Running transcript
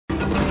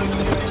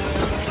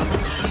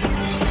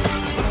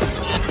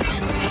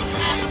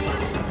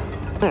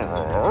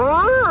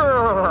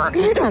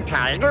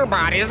Tiger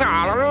Body's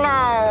all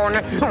alone.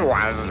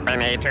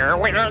 Waspinator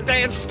will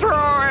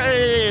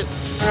destroy.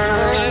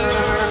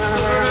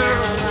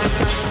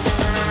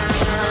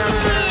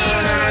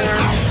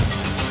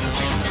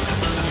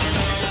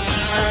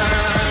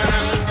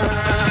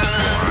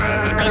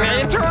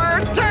 Waspinator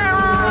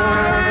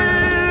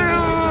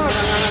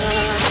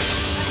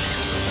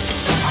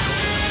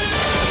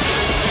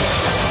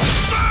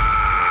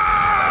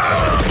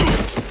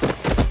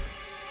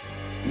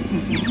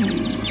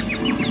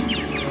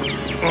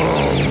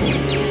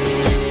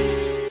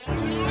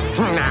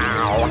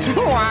Now,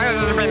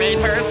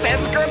 Waspinator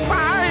says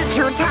goodbye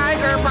to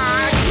Tiger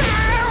Bot.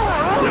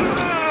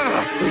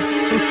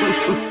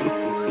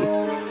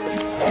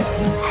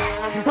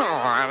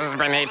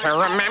 Waspinator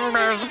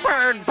remembers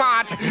Bird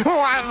Bot.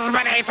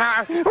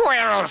 Waspinator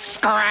will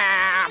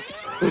scrap.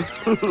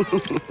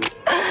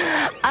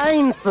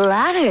 I'm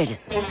flattered.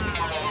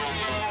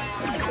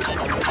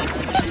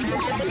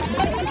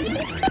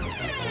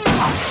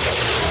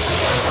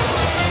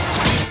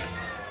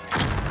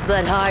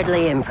 But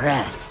hardly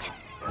impressed.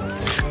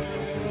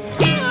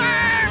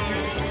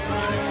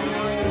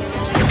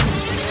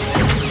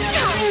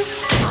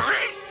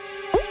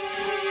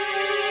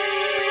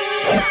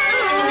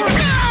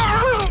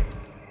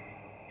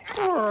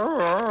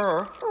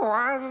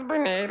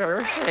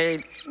 Waspinator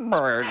hates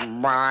Bird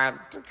Bot.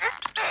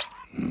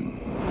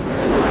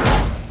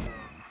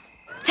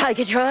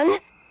 Tigatron?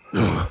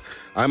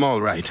 I'm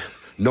all right.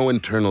 No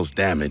internals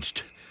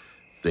damaged.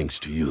 Thanks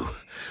to you.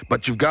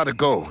 But you've got to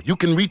go. You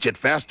can reach it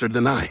faster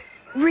than I.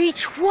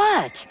 Reach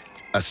what?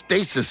 A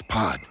stasis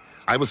pod.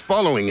 I was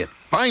following it.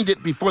 Find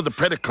it before the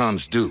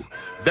Predacons do.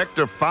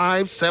 Vector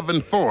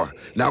 574.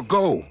 Now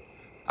go.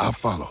 I'll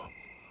follow.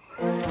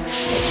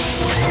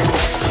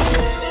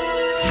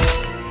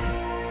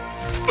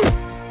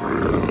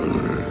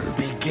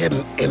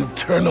 Begin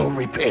internal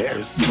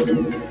repairs.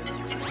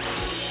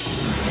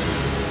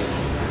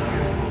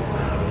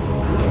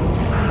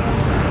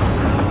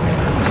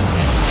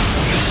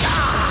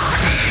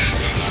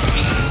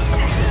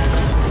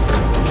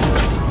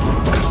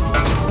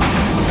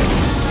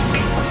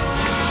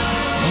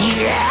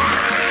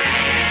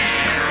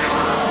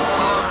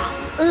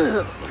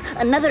 Ugh,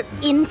 another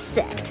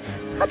insect.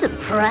 How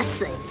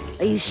depressing.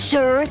 Are you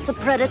sure it's a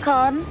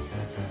Predacon?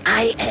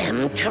 I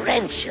am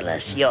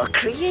Tarantulas, your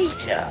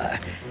creator.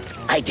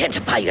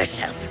 Identify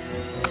yourself.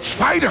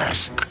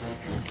 Spiders!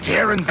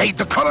 Dare invade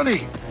the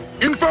colony!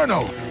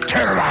 Inferno!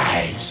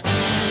 Terrorize!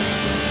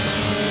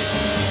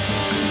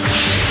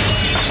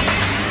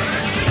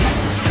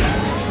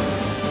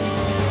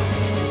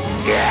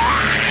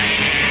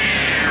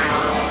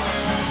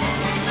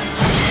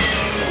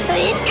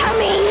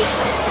 Incoming!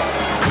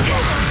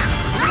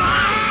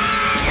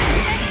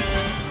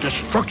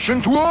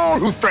 Destruction to all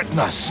who threaten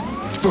us!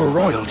 The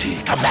royalty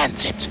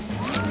commands it!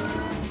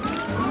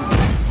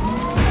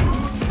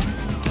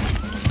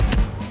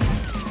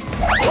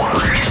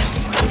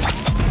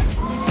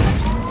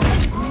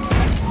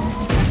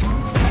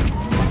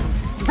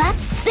 That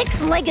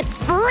six-legged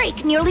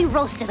freak nearly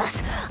roasted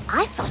us.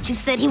 I thought you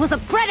said he was a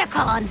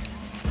Predacon.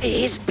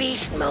 His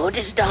beast mode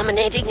is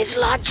dominating his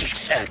logic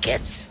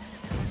circuits.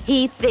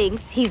 He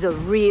thinks he's a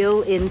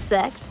real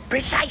insect?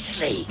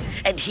 Precisely.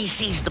 And he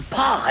sees the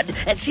pod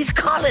as his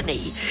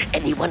colony.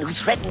 Anyone who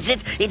threatens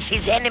it, it's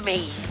his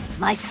enemy.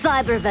 My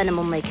cyber venom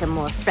will make him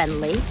more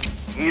friendly.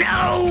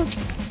 No!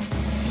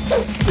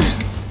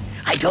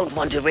 I don't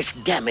want to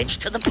risk damage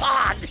to the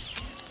pod.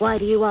 Why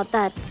do you want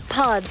that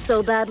pod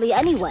so badly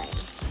anyway?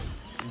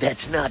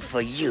 That's not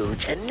for you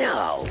to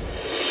know.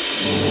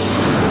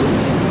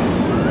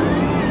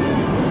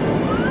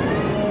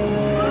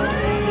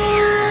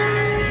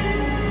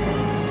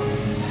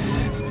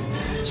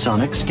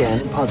 Sonic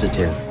scan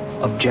positive.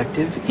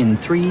 Objective in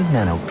 3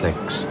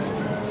 nanoclicks.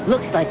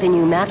 Looks like the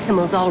new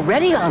Maximal's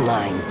already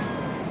online.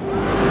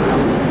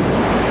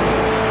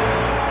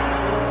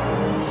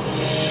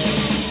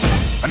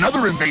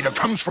 Another invader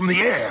comes from the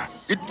air.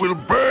 It will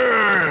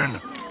burn!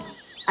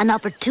 An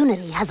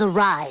opportunity has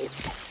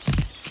arrived.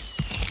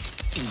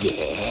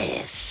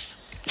 Yes.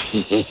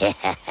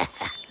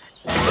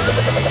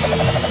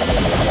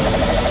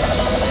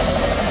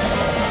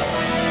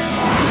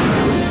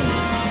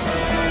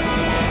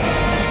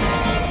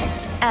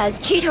 As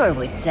Cheetor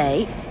would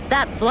say,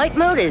 that flight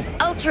mode is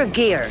ultra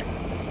gear.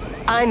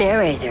 I'm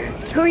Airazor.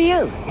 Who are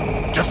you?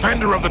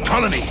 Defender of the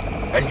colony,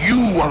 and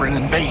you are an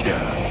invader.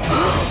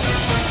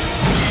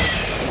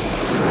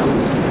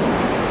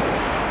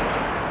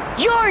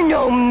 You're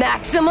no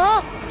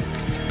Maximal!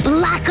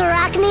 Black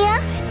Arachnia,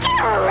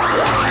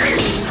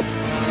 terrorize!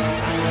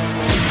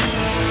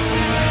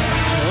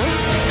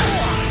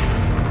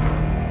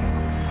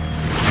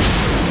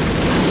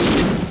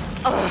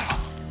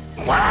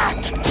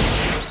 What?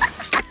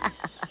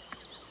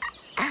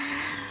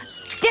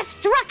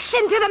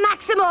 Destruction to the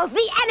Maximals,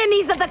 the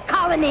enemies of the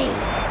colony!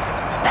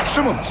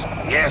 Maximums?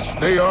 Yes,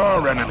 they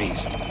are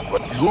enemies.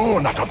 But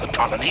you're not of the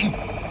colony.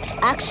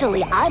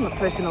 Actually, I'm a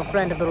personal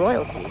friend of the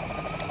royalty.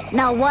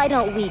 Now, why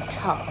don't we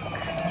talk?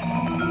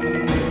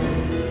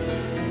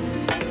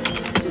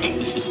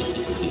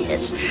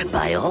 Yes,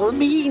 by all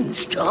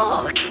means,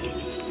 talk.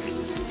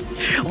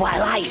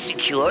 While I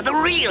secure the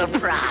real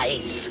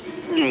prize.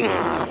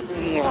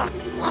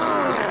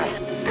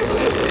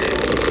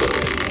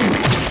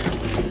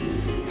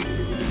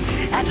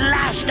 At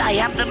last I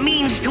have the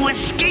means to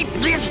escape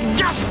this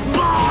dust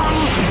ball!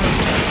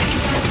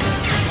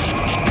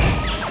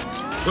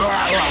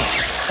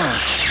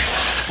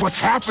 What's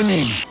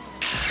happening?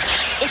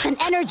 It's an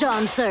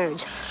energon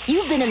surge.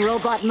 You've been in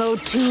robot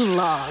mode too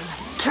long.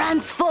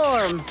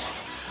 Transform!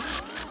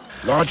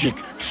 Logic,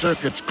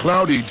 circuits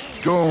cloudy,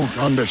 don't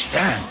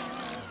understand.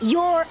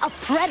 You're a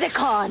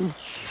Predacon.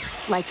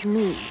 Like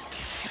me.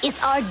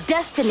 It's our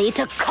destiny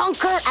to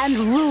conquer and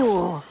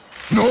rule.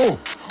 No,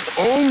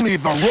 only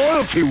the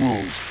royalty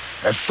rules.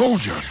 As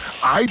soldier,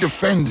 I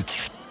defend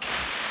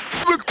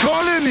the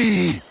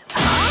colony.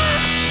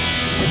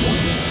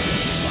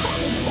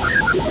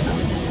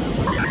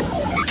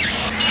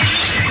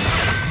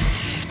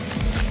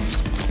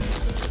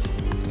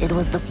 It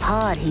was the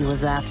pod he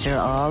was after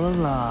all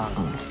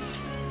along.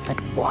 But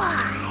why?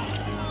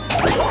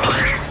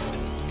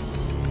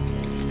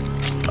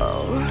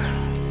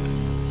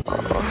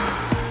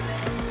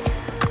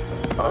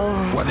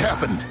 What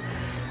happened?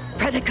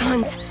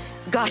 Predacons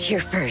got here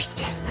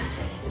first.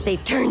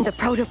 They've turned the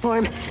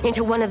protoform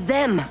into one of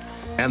them.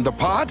 And the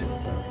pod?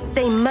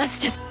 They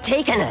must have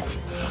taken it.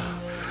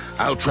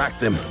 I'll track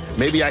them.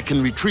 Maybe I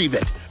can retrieve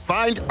it.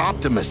 Find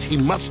Optimus. He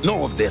must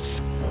know of this.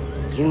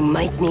 You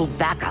might need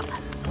backup.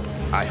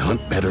 I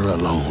hunt better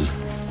alone.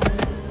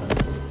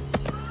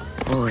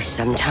 Or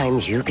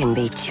sometimes you can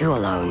be too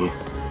alone.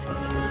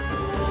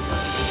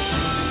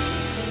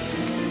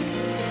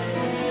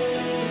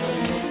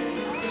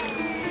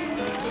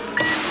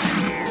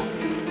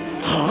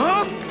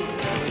 Huh?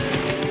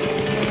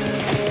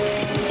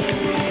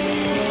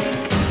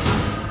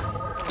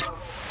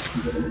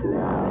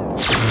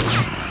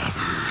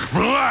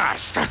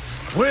 Blast!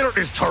 Where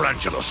is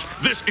Tarantulas?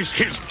 This is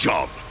his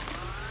job.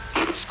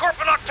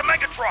 Scorponok to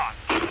Megatron.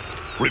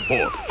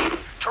 Report.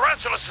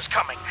 Tarantulas is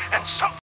coming, and some